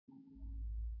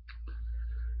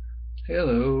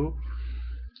Hello.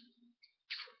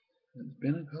 It's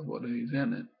been a couple of days,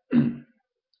 hasn't it?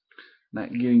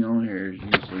 Not getting on here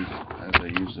as I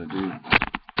usually do.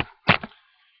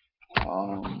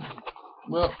 Um,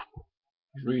 well, I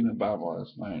was reading the Bible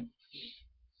last night.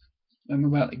 I'm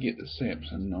about to get to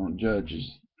Samson on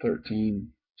Judges 13,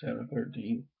 chapter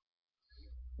 13.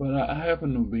 But I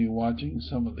happen to be watching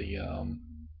some of the, I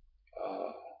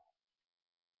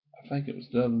think it was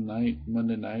the other night,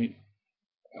 Monday night,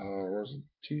 or was it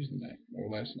Tuesday night, or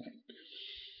last night.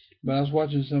 But I was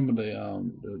watching some of the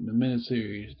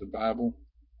miniseries, the Bible,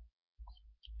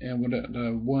 and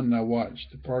the one I watched,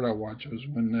 the part I watched was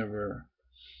whenever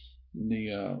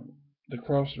the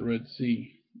cross the Red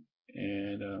Sea,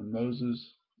 and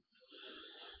Moses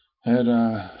had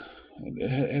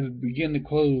had begun to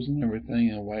close and everything,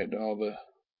 and wiped all the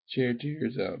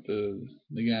charioteers out, the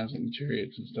guys in the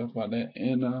chariots and stuff like that,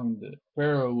 and the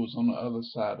Pharaoh was on the other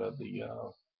side of the uh,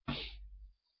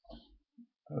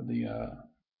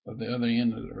 of the other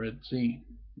end of the Red Sea,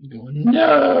 going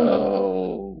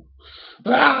no,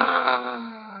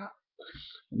 ah!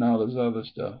 And all this other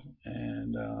stuff,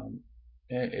 and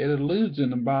it alludes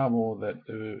in the Bible that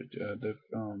the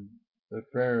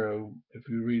Pharaoh, if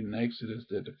you read in Exodus,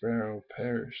 that the Pharaoh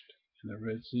perished in the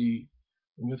Red Sea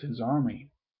with his army.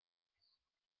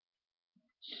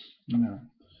 You know,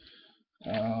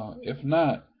 if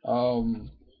not,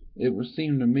 it would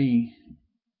seem to me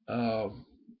uh,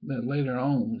 that later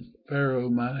on Pharaoh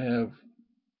might have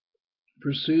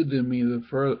pursued them even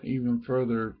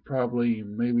further, probably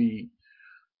maybe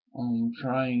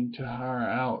trying to hire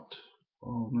out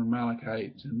the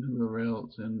Amalekites and whoever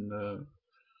else and the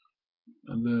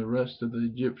rest of the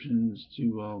Egyptians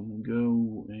to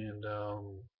go and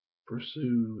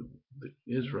pursue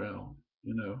Israel.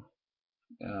 You know,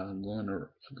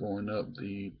 going up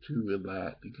to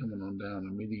Elat and coming on down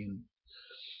to Midian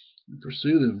and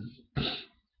pursue them,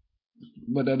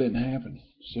 but that didn't happen.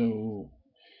 So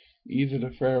either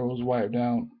the Pharaoh was wiped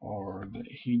out or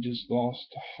he just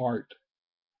lost heart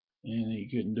and he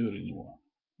couldn't do it anymore.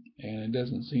 And it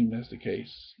doesn't seem that's the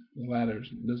case. The latter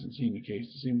doesn't seem the case.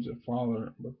 It seems the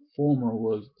former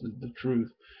was the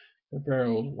truth. The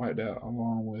Pharaoh was wiped out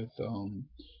along with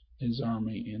his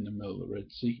army in the middle of the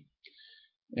Red Sea.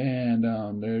 And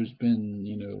there's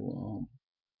been,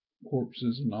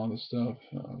 corpses and all the stuff,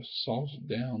 salted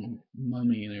down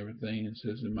mummy and everything, and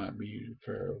says it might be the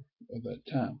Pharaoh of that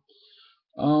time.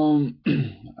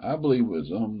 I believe it was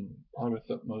probably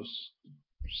Thutmose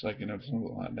second or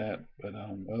something like that, but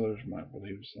others might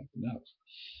believe it's something else.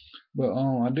 But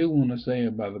I do want to say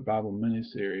about the Bible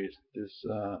miniseries,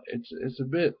 it's a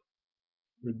bit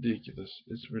ridiculous.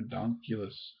 It's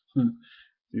redonkulous. If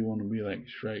you want to be like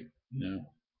Shrek,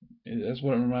 that's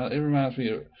what it reminds me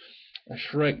of, a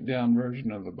Shrek down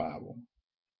version of the Bible.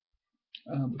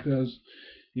 Because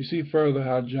you see further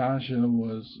how Joshua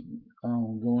was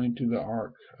going to the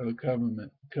Ark of the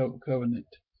Covenant,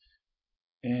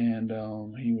 and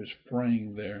he was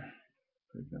praying there.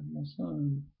 Pick up my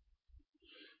son.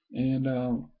 And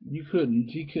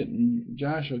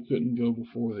Joshua couldn't go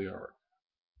before the ark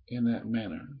in that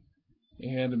manner.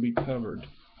 It had to be covered,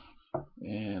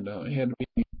 and it had to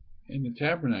be in the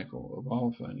tabernacle of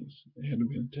all things. It had to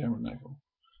be in the tabernacle.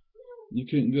 You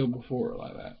couldn't go before it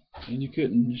like that, and you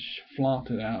couldn't flaunt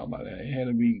it out like that. It had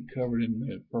to be covered in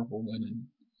the purple linen.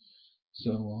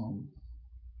 So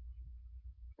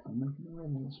I'm making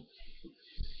noise.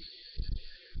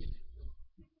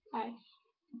 Hi.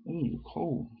 Ooh,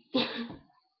 cold.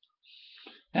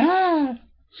 Ah.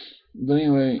 But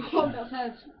anyway. Hold up,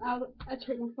 I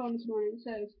checked my phone this morning. It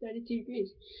says 32 degrees.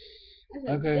 I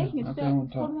said, Okay, dang, it's I'm still trying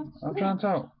to talk. cold enough to I'm sleep. trying to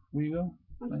talk. Where you go?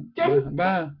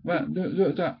 Bye. Bye. Do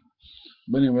it, talk.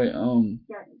 But anyway, Darkness.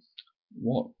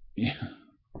 what? Yeah,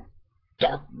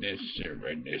 darkness,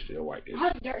 redness, whiteness. I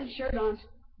have a dirty shirt on.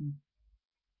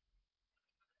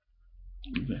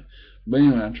 Okay. But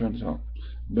anyway, I'm trying to talk.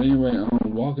 But anyway,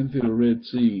 walking through the Red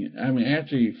Sea. I mean,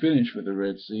 after he finished with the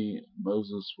Red Sea,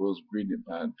 Moses was greeted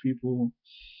by people.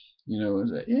 And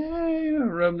said, yeah,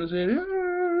 rubbing his head,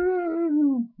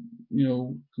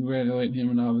 congratulating him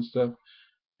and all this stuff.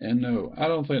 And no, I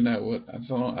don't think that what I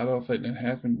thought. I don't think that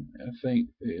happened. I think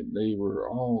they were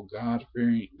all God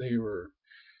fearing. They were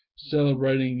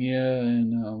celebrating, yeah,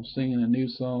 and singing a new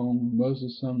song.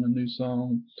 Moses sung a new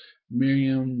song.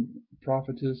 Miriam,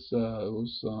 prophetess,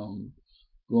 was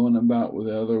going about with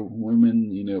other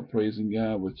women, praising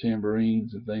God with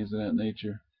tambourines and things of that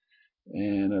nature.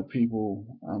 And people,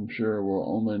 I'm sure, were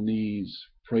on their knees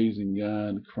praising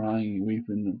God, crying,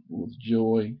 weeping with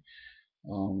joy.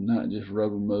 Not just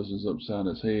rubbing Moses upside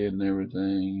his head and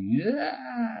everything. Yeah,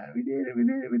 we did it, we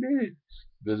did it, we did it.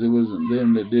 Because it wasn't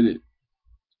them that did it.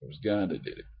 It was God that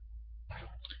did it.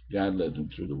 God led them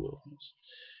through the wilderness.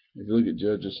 If you look at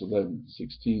Judges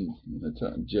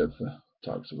 11:16, Jephthah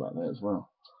talks about that as well.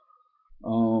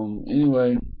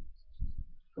 Anyway,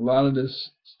 a lot of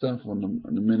this stuff on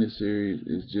the miniseries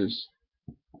is just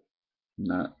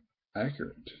not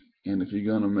accurate. And if you're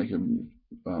going to make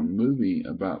a movie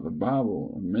about the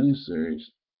Bible, a miniseries,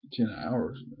 10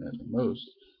 hours at the most,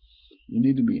 you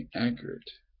need to be accurate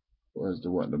as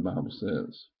to what the Bible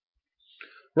says.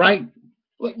 Right?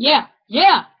 Well, yeah,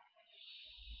 yeah.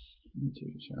 Let me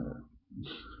take a shower.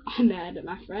 I'm mad at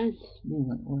my friend.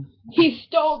 What? He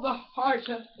stole the heart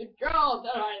of the girl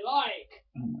that I like.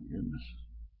 Oh my goodness.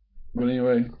 But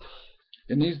anyway,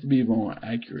 it needs to be more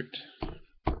accurate.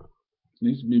 It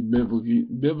needs to be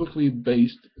biblically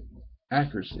based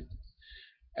accuracy.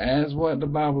 As what the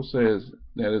Bible says,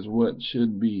 that is what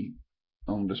should be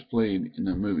displayed in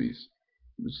the movies,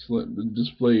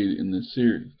 displayed in the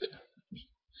series,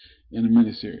 in the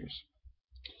miniseries.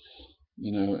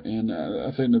 And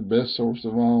I think the best source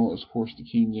of all is, of course, the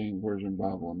King James Version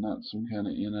Bible, and not some kind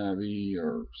of NIV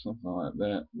or something like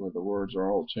that where the words are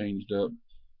all changed up.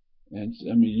 And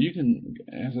I mean, you can,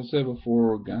 as I said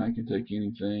before, a guy can take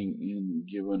anything and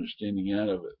give understanding out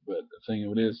of it. But the thing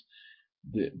of it is,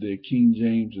 the King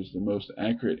James is the most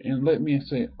accurate. And let me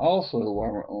say also,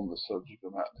 while we're on the subject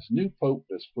about this new Pope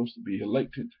that's supposed to be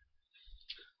elected,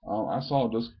 I saw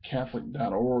this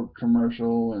Catholic.org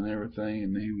commercial and everything,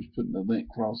 and he was putting the link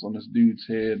cross on this dude's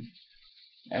head.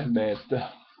 That's bad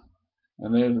stuff.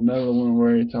 And there's another one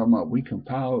where he's talking about we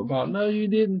compiled the Bible. No, you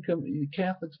didn't. You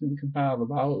Catholics didn't compile the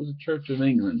Bible. It was the Church of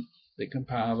England that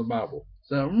compiled the Bible.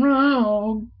 So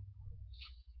wrong.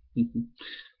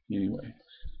 Anyway,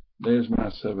 there's my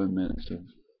 7 minutes of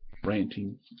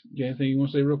ranting. You got anything you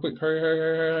want to say real quick?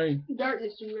 Hurry.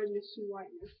 Darkness and redness and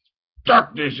whiteness.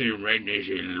 Darkness and redness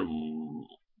and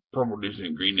purpleness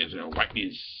and greenness and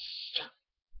whiteness.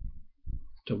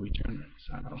 Toby Turner.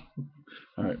 Sign off.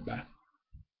 All right, bye.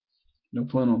 No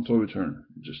fun on Toby Turner.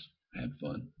 Just have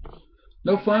fun.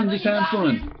 No fun, just have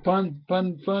fun. Fun.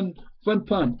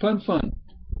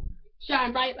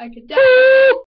 Shine bright like a diamond.